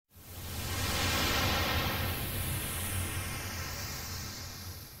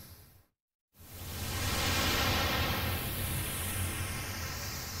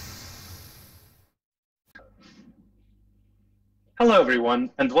Hello,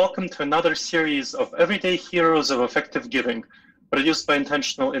 everyone, and welcome to another series of Everyday Heroes of Effective Giving, produced by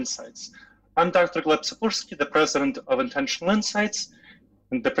Intentional Insights. I'm Dr. Gleb Sapurski, the president of Intentional Insights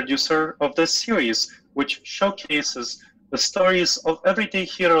and the producer of this series, which showcases the stories of everyday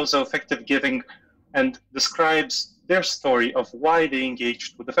heroes of effective giving and describes their story of why they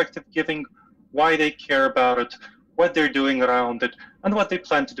engaged with effective giving, why they care about it, what they're doing around it, and what they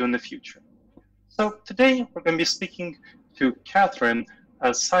plan to do in the future. So today we're going to be speaking to Catherine,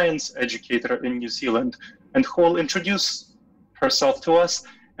 a science educator in New Zealand, and who will introduce herself to us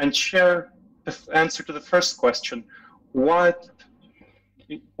and share the answer to the first question: what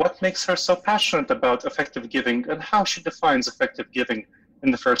makes her so passionate about effective giving, and how she defines effective giving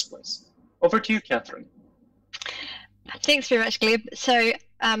in the first place. Over to you, Catherine. Thanks very much, Gleb. So,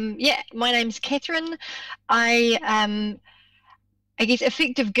 my name's Catherine. I guess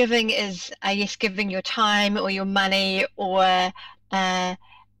effective giving is, giving your time or your money or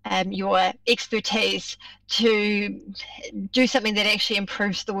your expertise to do something that actually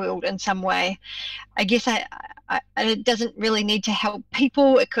improves the world in some way. I guess it doesn't really need to help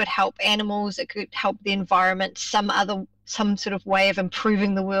people. It could help animals. It could help the environment. Some sort of way of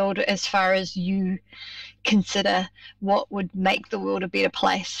improving the world as far as you consider what would make the world a better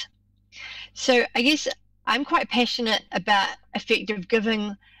place. So I guess I'm quite passionate about effective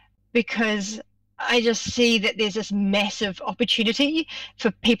giving because I just see that there's this massive opportunity for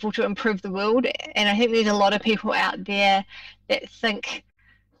people to improve the world. And I think there's a lot of people out there that think,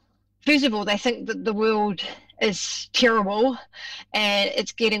 first of all, they think that the world is terrible and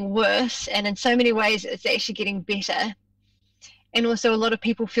it's getting worse. And in so many ways, it's actually getting better. And also a lot of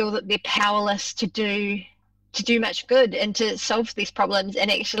people feel that they're powerless to do much good and to solve these problems. And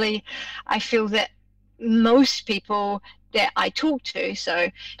actually, I feel that most people that I talk to, so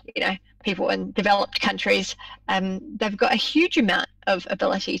people in developed countries, they've got a huge amount of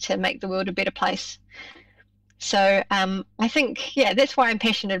ability to make the world a better place. So I think, that's why I'm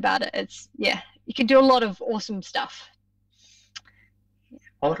passionate about it. You can do a lot of awesome stuff.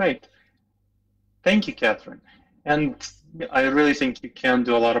 All right. Thank you, Catherine. And I really think you can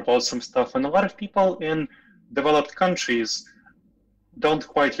do a lot of awesome stuff. And a lot of people in developed countries don't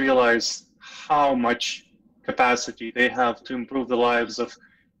quite realize how much capacity they have to improve the lives of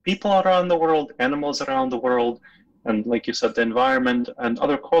people around the world, animals around the world, and like you said, the environment and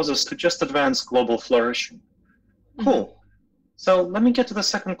other causes to just advance global flourishing. Cool. So let me get to the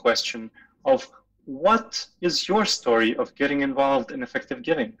second question of what is your story of getting involved in effective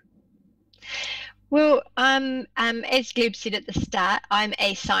giving? Well, as Gleb said at the start, I'm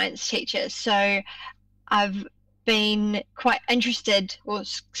a science teacher. So I've been quite interested, or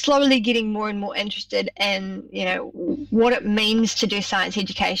slowly getting more and more interested in, what it means to do science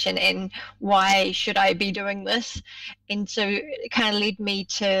education and why should I be doing this. And so it kind of led me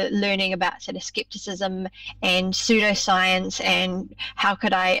to learning about sort of skepticism and pseudoscience and how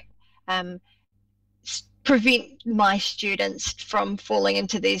could I prevent my students from falling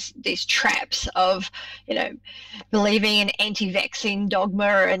into these traps of, believing in anti-vaccine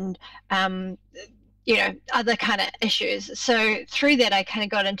dogma and other kind of issues. So through that, I kind of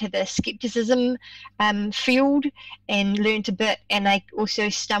got into the skepticism field and learned a bit. And I also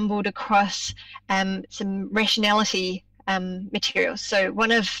stumbled across some rationality materials. So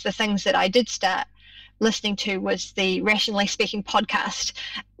one of the things that I did start listening to was the Rationally Speaking podcast,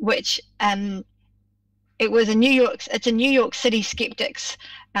 which it's a New York City skeptics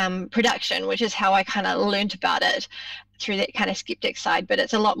production, which is how I kind of learned about it, through that kind of skeptic side. But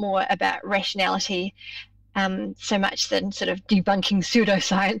it's a lot more about rationality, so much than sort of debunking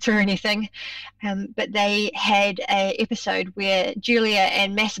pseudoscience or anything. But they had an episode where Julia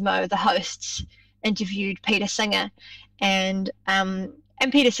and Massimo, the hosts, interviewed Peter Singer, and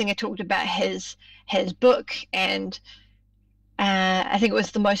Peter Singer talked about his book and I think it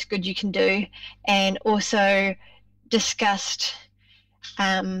was The Most Good You Can Do, and also discussed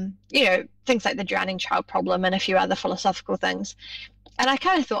things like the drowning child problem and a few other philosophical things. And I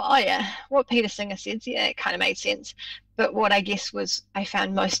kind of thought, what Peter Singer said, it kind of made sense. But what I guess I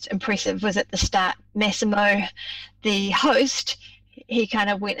found most impressive was at the start, Massimo, the host, he kind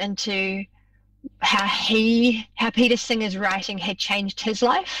of went into how Peter Singer's writing had changed his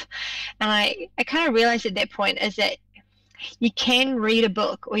life. And I kind of realized at that point is that you can read a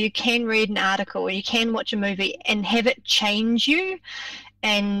book, or you can read an article, or you can watch a movie and have it change you,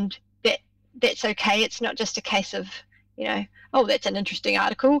 and that's okay. It's not just a case of, that's an interesting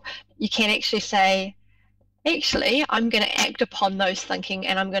article. You can actually say, I'm going to act upon those thinking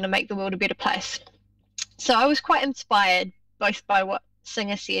and I'm going to make the world a better place. So I was quite inspired both by what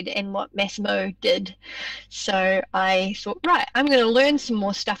Singer said and what Massimo did. So I thought, right, I'm going to learn some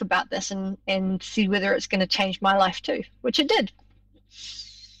more stuff about this and see whether it's going to change my life too, which it did.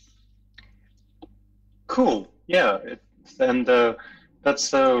 Cool. Yeah. And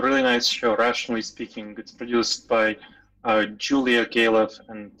that's a really nice show, Rationally Speaking. It's produced by Julia Galev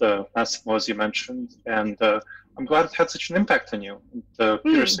and Massimo, as you mentioned. And I'm glad it had such an impact on you.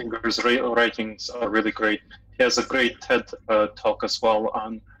 Peter Singer's writings are really great. He has a great TED talk as well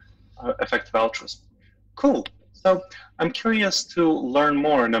on effective altruism. Cool. So I'm curious to learn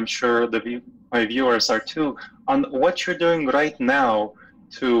more, and I'm sure my viewers are too, on what you're doing right now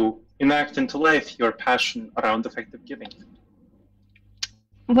to enact into life your passion around effective giving.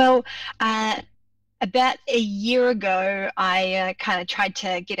 Well, about a year ago, I kind of tried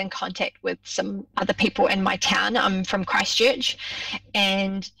to get in contact with some other people in my town. I'm from Christchurch,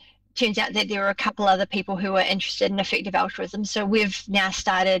 and turns out that there were a couple other people who were interested in effective altruism. So we've now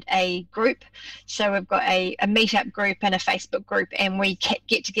started a group. So we've got a meetup group and a Facebook group, and we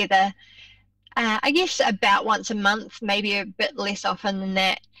get together, I guess, about once a month, maybe a bit less often than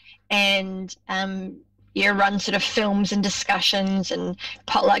that, and run sort of films and discussions and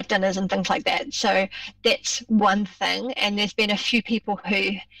potluck dinners and things like that. So that's one thing. And there's been a few people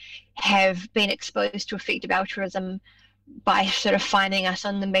who have been exposed to effective altruism by sort of finding us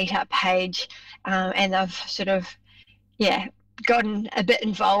on the meetup page, and they've sort of gotten a bit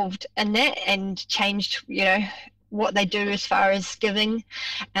involved in that and changed what they do as far as giving,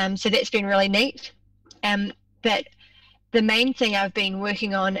 so that's been really neat. But the main thing I've been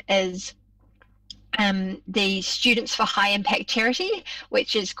working on is the Students for High Impact charity,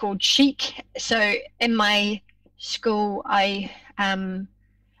 which is called Chic. So in my school, I've done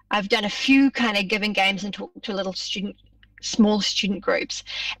a few kind of giving games and talked to little small student groups,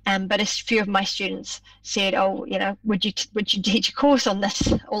 but a few of my students said, oh, would you teach a course on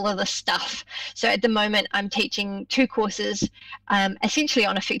all of this stuff? So at the moment I'm teaching 2 courses, essentially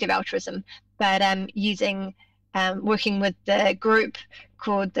on effective altruism, but working with the group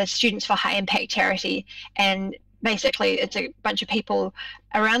called the Students for High Impact charity, and basically it's a bunch of people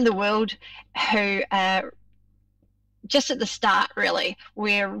around the world who just at the start, really,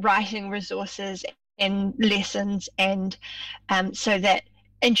 we're writing resources and lessons, and so that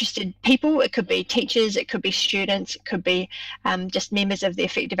interested people, it could be teachers, it could be students, it could be just members of the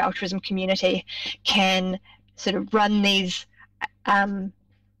effective altruism community, can sort of run these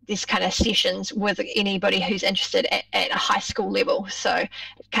kind of sessions with anybody who's interested at a high school level. So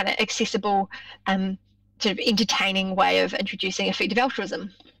kind of accessible, sort of entertaining way of introducing effective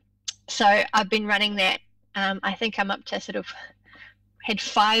altruism. So I've been running that. I think I'm up to sort of had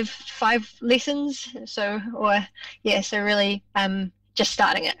five lessons, so really just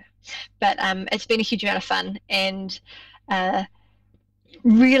starting it, but it's been a huge amount of fun and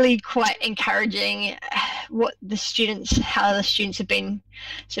really quite encouraging how the students have been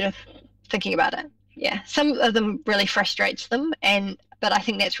sort of thinking about it. Some of them really frustrates them, but I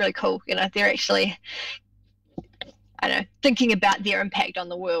think that's really cool. They're actually thinking about their impact on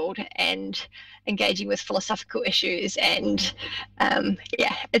the world and engaging with philosophical issues, and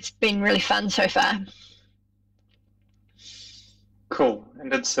it's been really fun so far. Cool.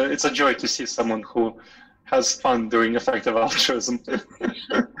 And it's a joy to see someone who has fun doing effective altruism.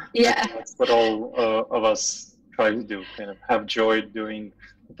 That's what all of us try to do, kind of have joy doing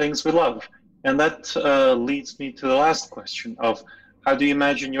the things we love. And that leads me to the last question of how do you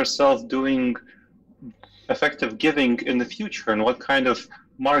imagine yourself doing effective giving in the future, and what kind of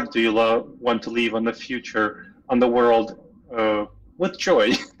mark do you want to leave on the future, on the world, with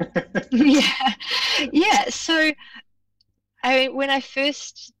joy? So when I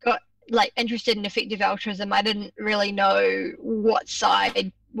first got interested in effective altruism, I didn't really know what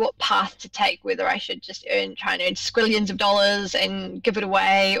path to take, whether I should just try and earn squillions of dollars and give it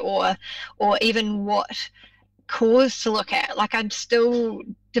away, or even what cause to look at. I'm still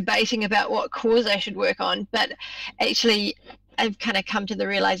debating about what cause I should work on, but actually I've kind of come to the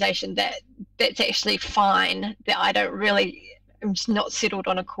realization that that's actually fine, that I'm just not settled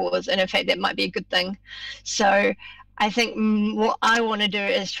on a cause, and in fact that might be a good thing. So I think what I want to do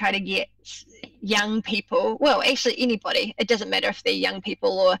is try to get young people, well, actually anybody, it doesn't matter if they're young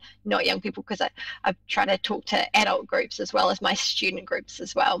people or not young people, because I try to talk to adult groups as well as my student groups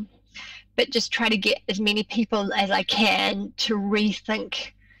as well, but just try to get as many people as I can to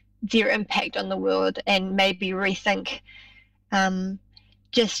rethink their impact on the world, and maybe rethink how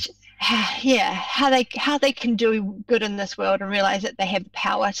they can do good in this world, and realize that they have the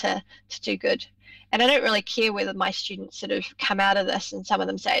power to do good. And I don't really care whether my students sort of come out of this and some of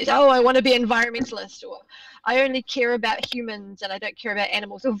them say, oh, I want to be an environmentalist, or I only care about humans and I don't care about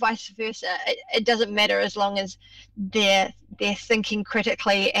animals, or vice versa. It doesn't matter as long as they're thinking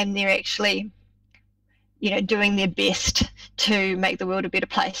critically and they're actually, doing their best to make the world a better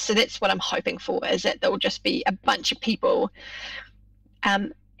place. So that's what I'm hoping for, is that there will just be a bunch of people,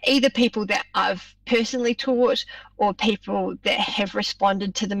 either people that I've personally taught or people that have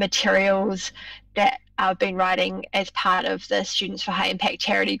responded to the materials that I've been writing as part of the Students for High Impact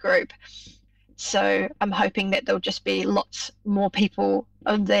charity group. So I'm hoping that there'll just be lots more people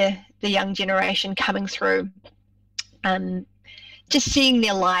of the young generation coming through. Just seeing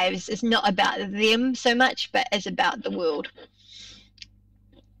their lives is not about them so much, but is about the world.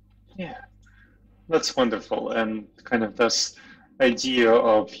 Yeah, that's wonderful. And kind of this idea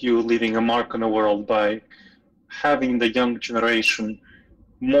of you leaving a mark on the world by having the young generation,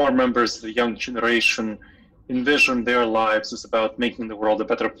 more members of the young generation, envision their lives as about making the world a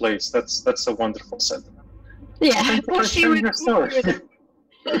better place. That's a wonderful sentiment. Yeah. Thank you for sharing your story.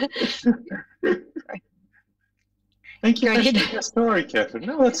 Thank you for sharing your story, Catherine.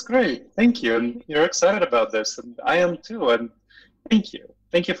 No, that's great. Thank you. And you're excited about this, and I am too. And thank you.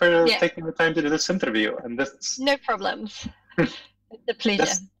 Thank you for taking the time to do this interview. And this. No problems. It's a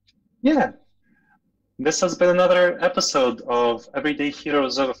pleasure. Yeah. This has been another episode of Everyday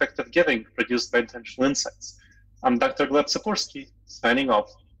Heroes of Effective Giving, produced by Intentional Insights. I'm Dr. Gleb Sapolsky, signing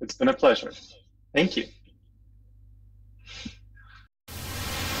off. It's been a pleasure. Thank you.